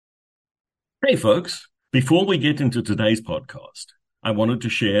Hey, folks. Before we get into today's podcast, I wanted to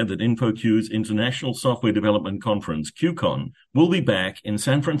share that InfoQ's International Software Development Conference, QCon, will be back in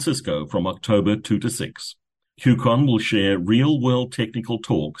San Francisco from October 2 to 6. QCon will share real-world technical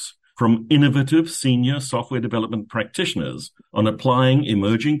talks from innovative senior software development practitioners on applying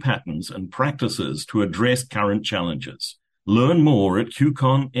emerging patterns and practices to address current challenges. Learn more at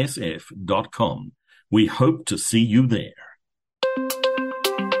qconsf.com. We hope to see you there.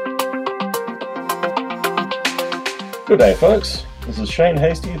 Good day, folks. This is Shane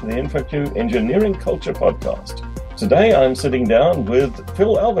Hastie for the InfoQ Engineering Culture Podcast. Today, I'm sitting down with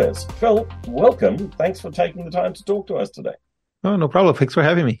Phil Alves. Phil, welcome. Thanks for taking the time to talk to us today. Oh, no problem. Thanks for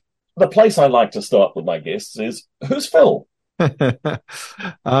having me. The place I like to start with my guests is, who's Phil?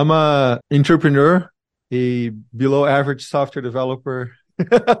 I'm an entrepreneur, a below-average software developer.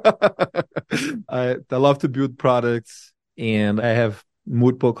 I love to build products, and I have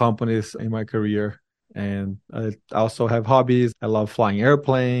multiple companies in my career. And I also have hobbies. I love flying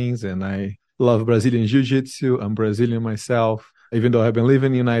airplanes, and I love Brazilian Jiu-Jitsu. I'm Brazilian myself, even though I've been living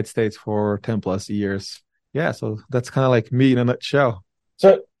in the United States for 10 plus years. Yeah, so that's kind of like me in a nutshell.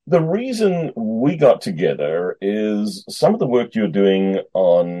 So the reason we got together is some of the work you're doing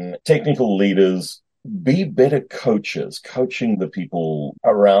on technical leaders be better coaches, coaching the people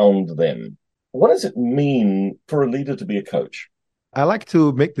around them. What does it mean for a leader to be a coach? I like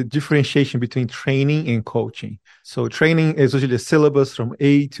to make the differentiation between training and coaching. So training is usually a syllabus from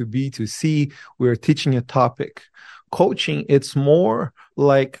A to B to C. We're teaching a topic. Coaching, it's more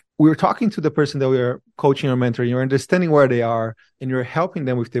like we're talking to the person that we are coaching or mentoring. You're understanding where they are, and you're helping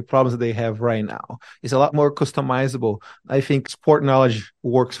them with the problems that they have right now. It's a lot more customizable. I think sport knowledge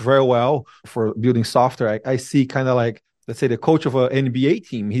works very well for building software. I see kind of like, let's say, the coach of an NBA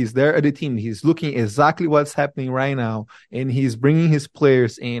team. He's there at the team. He's looking exactly what's happening right now, and he's bringing his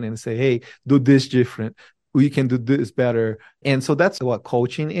players in and say, hey, do this different. We can do this better. And so that's what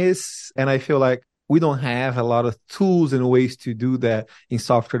coaching is. And I feel like we don't have a lot of tools and ways to do that in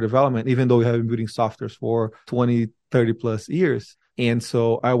software development, even though we have been building softwares for 20, 30 plus years. And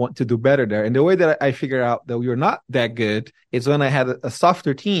so I want to do better there. And the way that I figured out that we were not that good is when I had a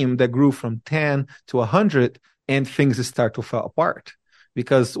software team that grew from 10 to 100, and things start to fall apart.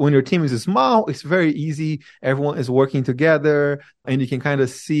 Because when your team is small, it's very easy. Everyone is working together and you can kind of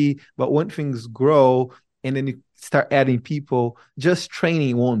see. But when things grow and then you start adding people, just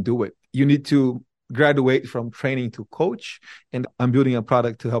training won't do it. You need to graduate from training to coach. And I'm building a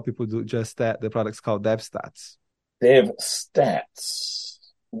product to help people do just that. The product's called DevStats. DevStats.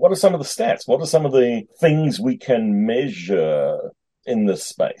 What are some of the stats? What are some of the things we can measure in this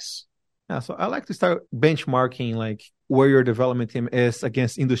space? Yeah, so I like to start benchmarking like where your development team is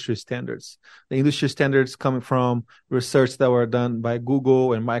against industry standards. The industry standards coming from research that were done by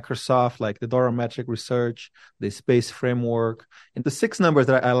Google and Microsoft, like the Dorometric research, the SPACE framework. And the 6 numbers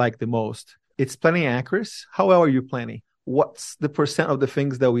that I like the most, it's planning accuracy. How well are you planning? What's the percent of the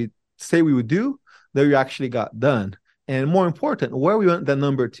things that we say we would do that you actually got done? And more important, where we want the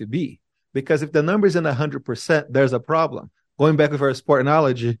number to be. Because if the number isn't 100%, there's a problem. Going back with our sport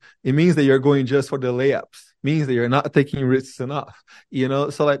analogy, it means that you're going just for the layups. It means that you're not taking risks enough.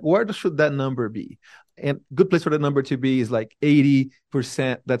 So like, where should that number be? And good place for the number to be is like 80%.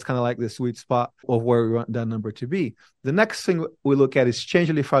 That's kind of like the sweet spot of where we want that number to be. The next thing we look at is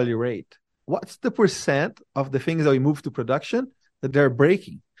change failure rate. What's the percent of the things that we move to production that they're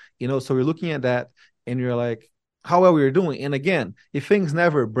breaking? So we're looking at that and you're like, how well we're doing. And again, if things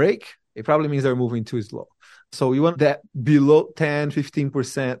never break, it probably means they're moving too slow. So we want that below 10,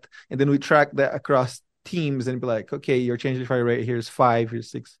 15%. And then we track that across teams and be like, okay, your change failure rate here is 5, here's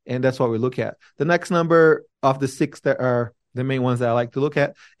 6. And that's what we look at. The next number of the 6 that are the main ones that I like to look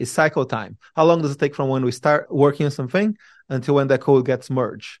at is cycle time. How long does it take from when we start working on something until when that code gets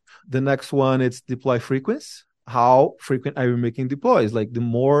merged? The next one is deploy frequency. How frequent are you making deploys? Like the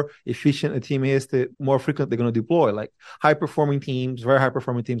more efficient a team is, the more frequent they're going to deploy. Like high-performing teams, very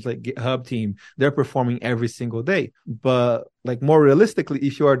high-performing teams like GitHub team, they're performing every single day. But like more realistically,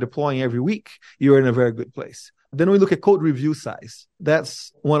 if you are deploying every week, you're in a very good place. Then we look at code review size.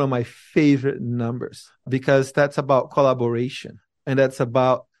 That's one of my favorite numbers because that's about collaboration. And that's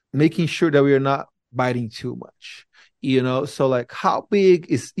about making sure that we are not biting too much. So like how big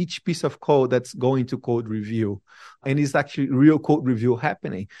is each piece of code that's going to code review? And is actually real code review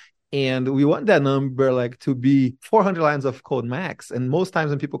happening? And we want that number like to be 400 lines of code max. And most times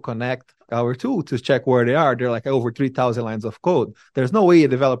when people connect our tool to check where they are, they're like over 3,000 lines of code. There's no way a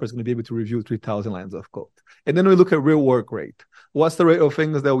developer is going to be able to review 3,000 lines of code. And then we look at real work rate. What's the rate of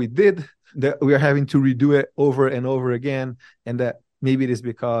things that we did that we are having to redo it over and over again? And that Maybe it is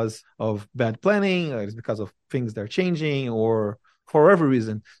because of bad planning, or it's because of things that are changing, or for whatever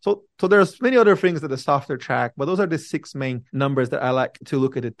reason. So there's many other things that the software track, but those are the 6 main numbers that I like to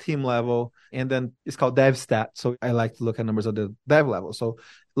look at the team level. And then it's called dev stat. So I like to look at numbers at the dev level. So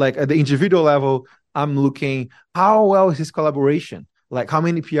like at the individual level, I'm looking how well is his collaboration? Like how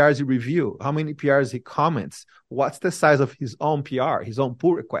many PRs he review, how many PRs he comments, what's the size of his own PR, his own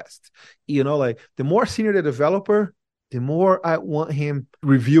pull request. Like the more senior the developer, the more I want him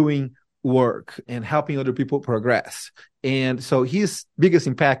reviewing work and helping other people progress. And so his biggest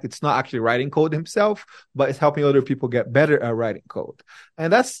impact, it's not actually writing code himself, but it's helping other people get better at writing code.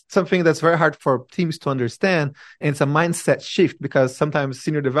 And that's something that's very hard for teams to understand. And it's a mindset shift because sometimes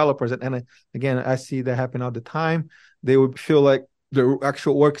senior developers, and again, I see that happen all the time, they would feel like the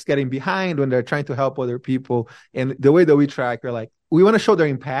actual work's getting behind when they're trying to help other people. And the way that we track, we're like, we want to show their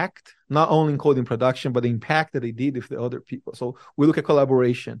impact, not only in coding production, but the impact that they did with the other people. So we look at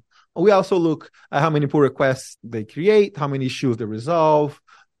collaboration. We also look at how many pull requests they create, how many issues they resolve,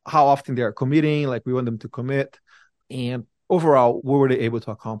 how often they are committing, like we want them to commit, and overall, what were they able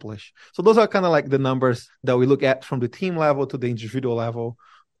to accomplish? So those are kind of like the numbers that we look at from the team level to the individual level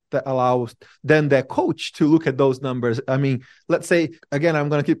that allows then the coach to look at those numbers. I mean, let's say, again, I'm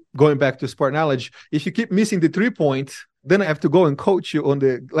going to keep going back to sport knowledge. If you keep missing the 3 points, then I have to go and coach you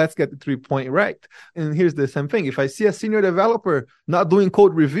on let's get the 3 point right. And here's the same thing. If I see a senior developer not doing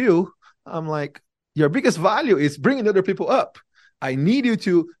code review, I'm like, your biggest value is bringing other people up. I need you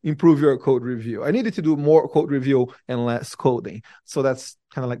to improve your code review. I need you to do more code review and less coding. So that's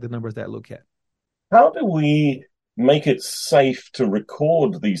kind of like the numbers that I look at. How do we make it safe to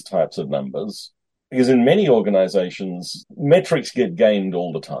record these types of numbers? Because in many organizations, metrics get gamed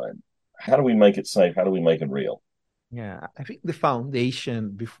all the time. How do we make it safe? How do we make it real? Yeah, I think the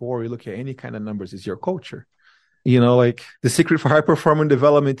foundation before we look at any kind of numbers is your culture. Like the secret for high-performing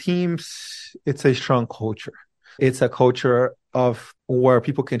development teams, it's a strong culture. It's a culture of where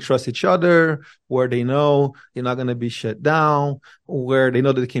people can trust each other, where they know they're not going to be shut down, where they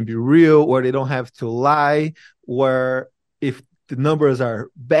know that they can be real, where they don't have to lie, where if the numbers are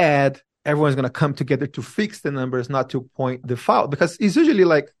bad, everyone's going to come together to fix the numbers, not to point the fault. Because it's usually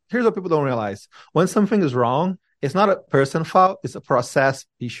like, here's what people don't realize. When something is wrong, it's not a person fault, it's a process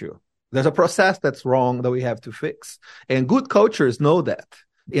issue. There's a process that's wrong that we have to fix. And good cultures know that.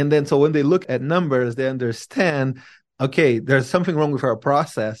 And then so when they look at numbers, they understand, okay, there's something wrong with our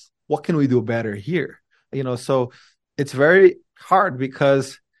process. What can we do better here? So it's very hard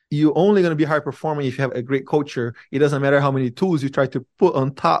because you're only going to be high performing if you have a great culture. It doesn't matter how many tools you try to put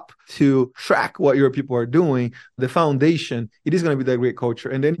on top to track what your people are doing. The foundation, it is going to be that great culture.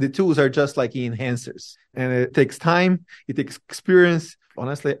 And then the tools are just like enhancers. And it takes time. It takes experience.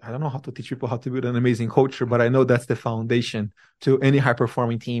 Honestly, I don't know how to teach people how to build an amazing culture, but I know that's the foundation to any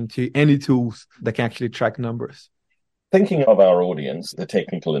high-performing team, to any tools that can actually track numbers. Thinking of our audience, the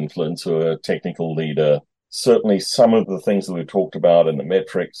technical influencer, technical leader, certainly some of the things that we've talked about in the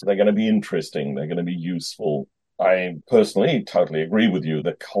metrics, they're going to be interesting. They're going to be useful. I personally totally agree with you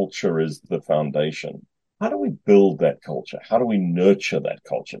that culture is the foundation. How do we build that culture? How do we nurture that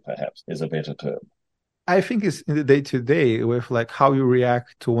culture, perhaps, is a better term? I think it's in the day-to-day with like how you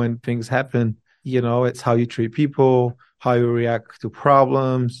react to when things happen. It's how you treat people, how you react to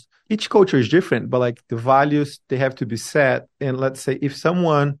problems. Each culture is different, but like the values, they have to be set. And let's say if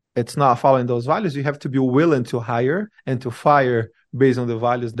someone it's not following those values, you have to be willing to hire and to fire based on the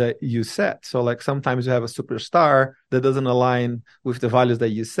values that you set. So like sometimes you have a superstar that doesn't align with the values that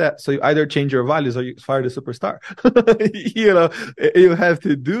you set. So you either change your values or you fire the superstar. You have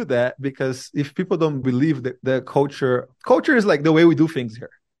to do that because if people don't believe that the culture is like the way we do things here.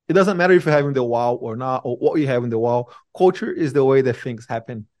 It doesn't matter if you're having the wall or not, or what you have in the wall. Culture is the way that things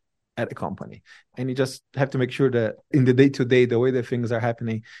happen at a company. And you just have to make sure that in the day-to-day, the way that things are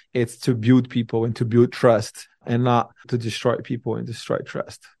happening, it's to build people and to build trust and not to destroy people and destroy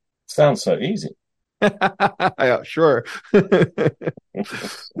trust. Sounds so easy. Yeah, sure.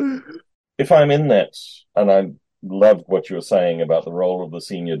 If I'm in that, and I loved what you were saying about the role of the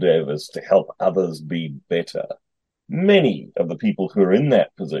senior dev is to help others be better. Many of the people who are in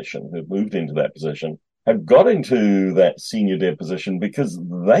that position, who've moved into that position, have got into that senior dev position because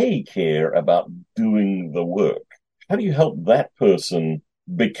they care about doing the work. How do you help that person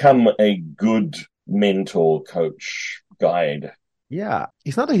become a good mentor, coach, guide? Yeah,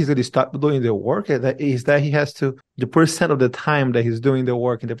 it's not that he's going to stop doing the work. Is that he has to, the percent of the time that he's doing the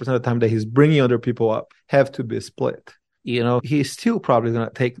work and the percent of the time that he's bringing other people up have to be split. He's still probably going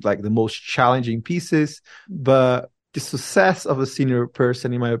to take like the most challenging pieces, but The success of a senior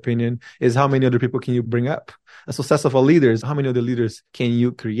person, in my opinion, is how many other people can you bring up. The success of a leader is how many other leaders can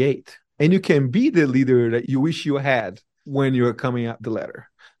you create. And you can be the leader that you wish you had when you're coming up the ladder,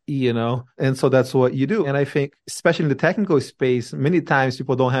 and so that's what you do. And I think, especially in the technical space, many times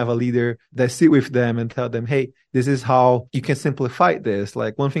people don't have a leader that sit with them and tell them, hey, this is how you can simplify this.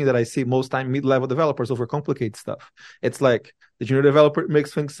 Like, one thing that I see most time, mid-level developers overcomplicate stuff. It's like the junior developer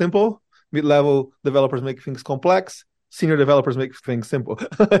makes things simple, mid-level developers make things complex, senior developers make things simple.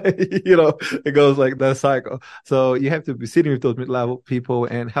 It goes like that cycle. So you have to be sitting with those mid-level people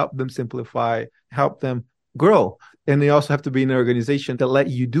and help them simplify, help them grow. And you also have to be in an organization that let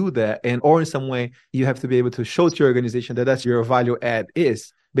you do that. Or in some way, you have to be able to show to your organization that that's your value add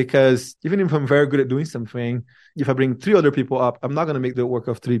is. Because even if I'm very good at doing something, if I bring 3 other people up, I'm not going to make the work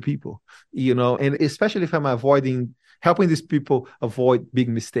of 3 people, and especially if I'm helping these people avoid big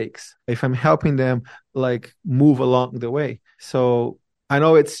mistakes, if I'm helping them like move along the way. So I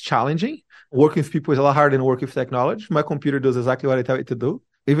know it's challenging. Working with people is a lot harder than working with technology. My computer does exactly what I tell it to do.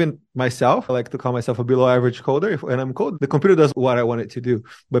 Even myself, I like to call myself a below average coder. When I'm coding, the computer does what I want it to do,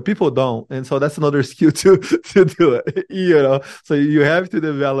 but people don't. And so that's another skill to do it, So you have to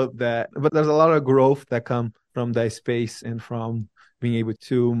develop that. But there's a lot of growth that come from that space and from being able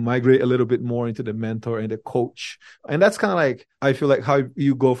to migrate a little bit more into the mentor and the coach. And that's kind of like, I feel like how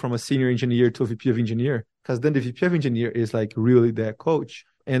you go from a senior engineer to a VP of engineer, because then the VP of engineer is like really that coach.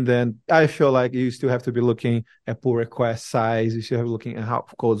 And then I feel like you still have to be looking at pull request size. You still have to be looking at how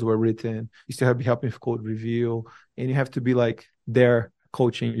codes were written. You still have to be helping with code review. And you have to be like there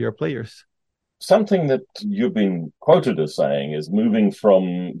coaching your players. Something that you've been quoted as saying is moving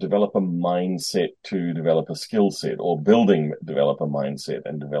from developer mindset to developer skill set, or building developer mindset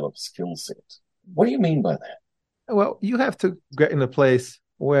and developer skill set. What do you mean by that? Well, you have to get in a place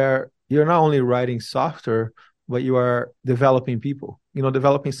where you're not only writing software, but you are developing people.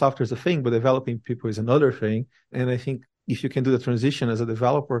 Developing software is a thing, but developing people is another thing. And I think if you can do the transition as a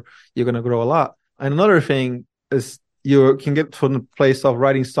developer, you're going to grow a lot. And another thing is you can get from the place of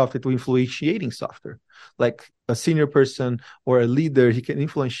writing software to influentiating software. Like a senior person or a leader, he can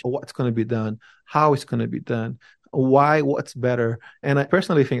influence what's going to be done, how it's going to be done, why, what's better. And I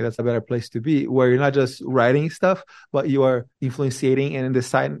personally think that's a better place to be, where you're not just writing stuff, but you are influencing and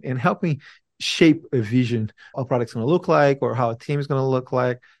deciding and helping shape a vision of a product's going to look like, or how a team is going to look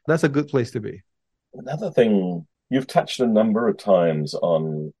like. That's a good place to be. Another thing, you've touched a number of times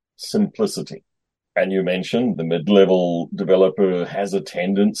on simplicity. And you mentioned the mid-level developer has a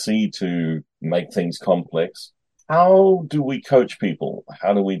tendency to make things complex. How do we coach people?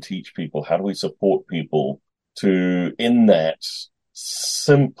 How do we teach people? How do we support people to, in that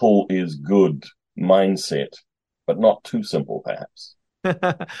simple is good mindset, but not too simple, perhaps?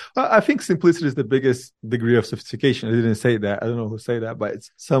 Well, I think simplicity is the biggest degree of sophistication. I didn't say that. I don't know who said that, but it's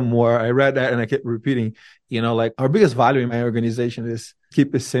somewhere. I read that and I kept repeating, like our biggest value in my organization is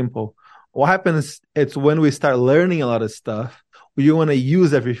keep it simple. What happens, it's when we start learning a lot of stuff, we want to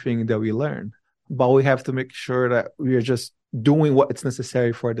use everything that we learn, but we have to make sure that we are just doing what's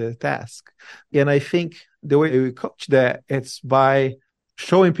necessary for the task. And I think the way we coach that, it's by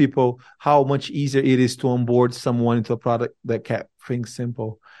showing people how much easier it is to onboard someone into a product that kept things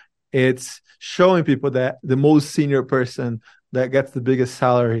simple. It's showing people that the most senior person that gets the biggest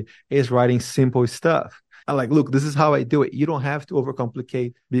salary is writing simple stuff. I'm like, look, this is how I do it. You don't have to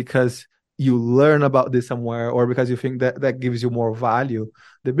overcomplicate because you learn about this somewhere or because you think that gives you more value.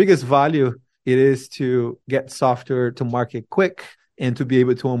 The biggest value it is to get software to market quick and to be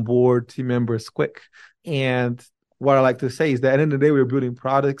able to onboard team members quick. And what I like to say is that at the end of the day, we're building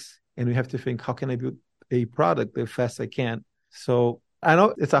products and we have to think, how can I build a product as fast as I can? So I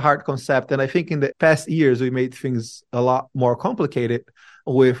know it's a hard concept. And I think in the past years, we made things a lot more complicated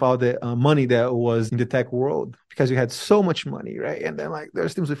with all the money that was in the tech world because you had so much money, right? And then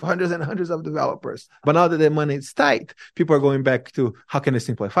there's teams with hundreds and hundreds of developers. But now that the money is tight, people are going back to how can I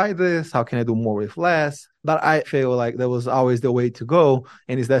simplify this? How can I do more with less? But I feel like that was always the way to go.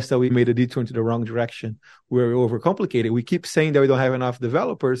 And it's that we made a detour into the wrong direction where we overcomplicated. We keep saying that we don't have enough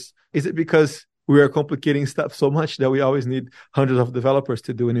developers. Is it because we are complicating stuff so much that we always need hundreds of developers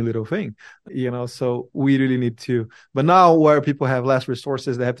to do any little thing, so we really need to. But now where people have less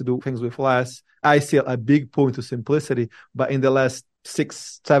resources, they have to do things with less. I see a big pull into simplicity, but in the last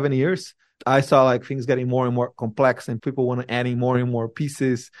 6-7 years, I saw things getting more and more complex and people want to adding more and more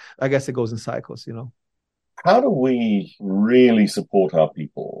pieces. I guess it goes in cycles, How do we really support our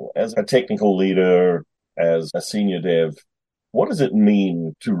people as a technical leader, as a senior dev? What does it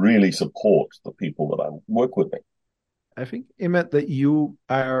mean to really support the people that I work with me? I think it meant that you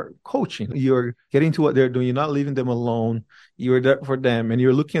are coaching. You're getting to what they're doing. You're not leaving them alone. You're there for them, and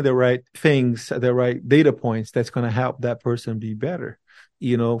you're looking at the right things, the right data points that's going to help that person be better.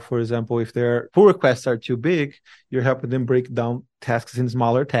 For example, if their pull requests are too big, you're helping them break down tasks in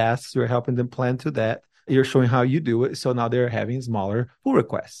smaller tasks. You're helping them plan to that. You're showing how you do it. So now they're having smaller pull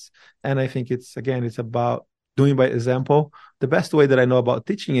requests. And I think it's about doing by example. The best way that I know about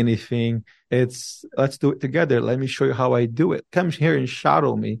teaching anything, it's let's do it together. Let me show you how I do it. Come here and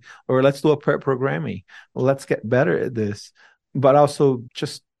shadow me, or let's do a pair programming. Let's get better at this. But also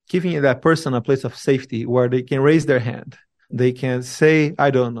just giving that person a place of safety where they can raise their hand. They can say, I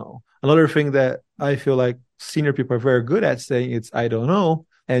don't know. Another thing that I feel like senior people are very good at saying it's I don't know.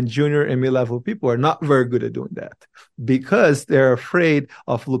 And junior and mid-level people are not very good at doing that because they're afraid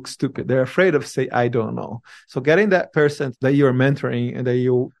of look stupid. They're afraid of say, I don't know. So getting that person that you're mentoring and that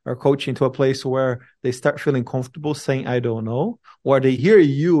you are coaching to a place where they start feeling comfortable saying, I don't know, or they hear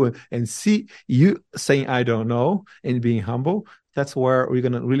you and see you saying, I don't know, and being humble, that's where we're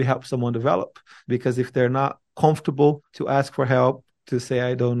going to really help someone develop. Because if they're not comfortable to ask for help, to say,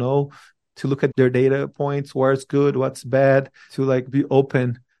 I don't know, to look at their data points, what's good, what's bad, to like be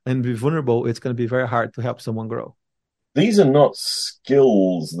open and be vulnerable, it's going to be very hard to help someone grow. These are not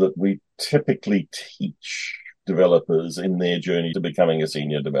skills that we typically teach developers in their journey to becoming a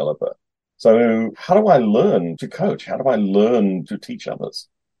senior developer. So how do I learn to coach? How do I learn to teach others?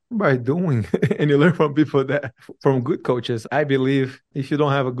 By doing, and you learn from people from good coaches. I believe if you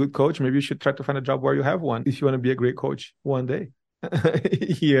don't have a good coach, maybe you should try to find a job where you have one if you want to be a great coach one day.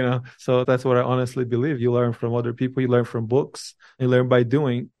 So that's what I honestly believe. You learn from other people, you learn from books, you learn by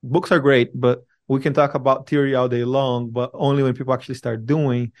doing. Books are great, but we can talk about theory all day long, but only when people actually start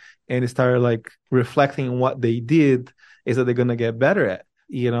doing and start like reflecting on what they did is that they're going to get better at.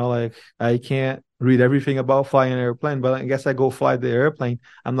 Like I can't read everything about flying an airplane, but I guess I go fly the airplane.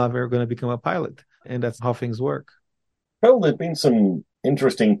 I'm not ever going to become a pilot. And that's how things work. Well, there've been some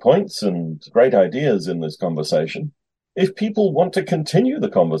interesting points and great ideas in this conversation. If people want to continue the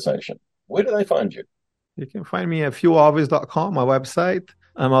conversation, where do they find you? You can find me at fuelalves.com, my website.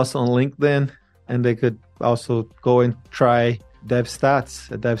 I'm also on LinkedIn, and they could also go and try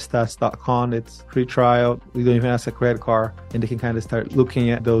DevStats at devstats.com. It's free trial. We don't even ask a credit card, and they can kind of start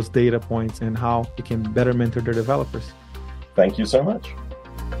looking at those data points and how they can better mentor their developers. Thank you so much.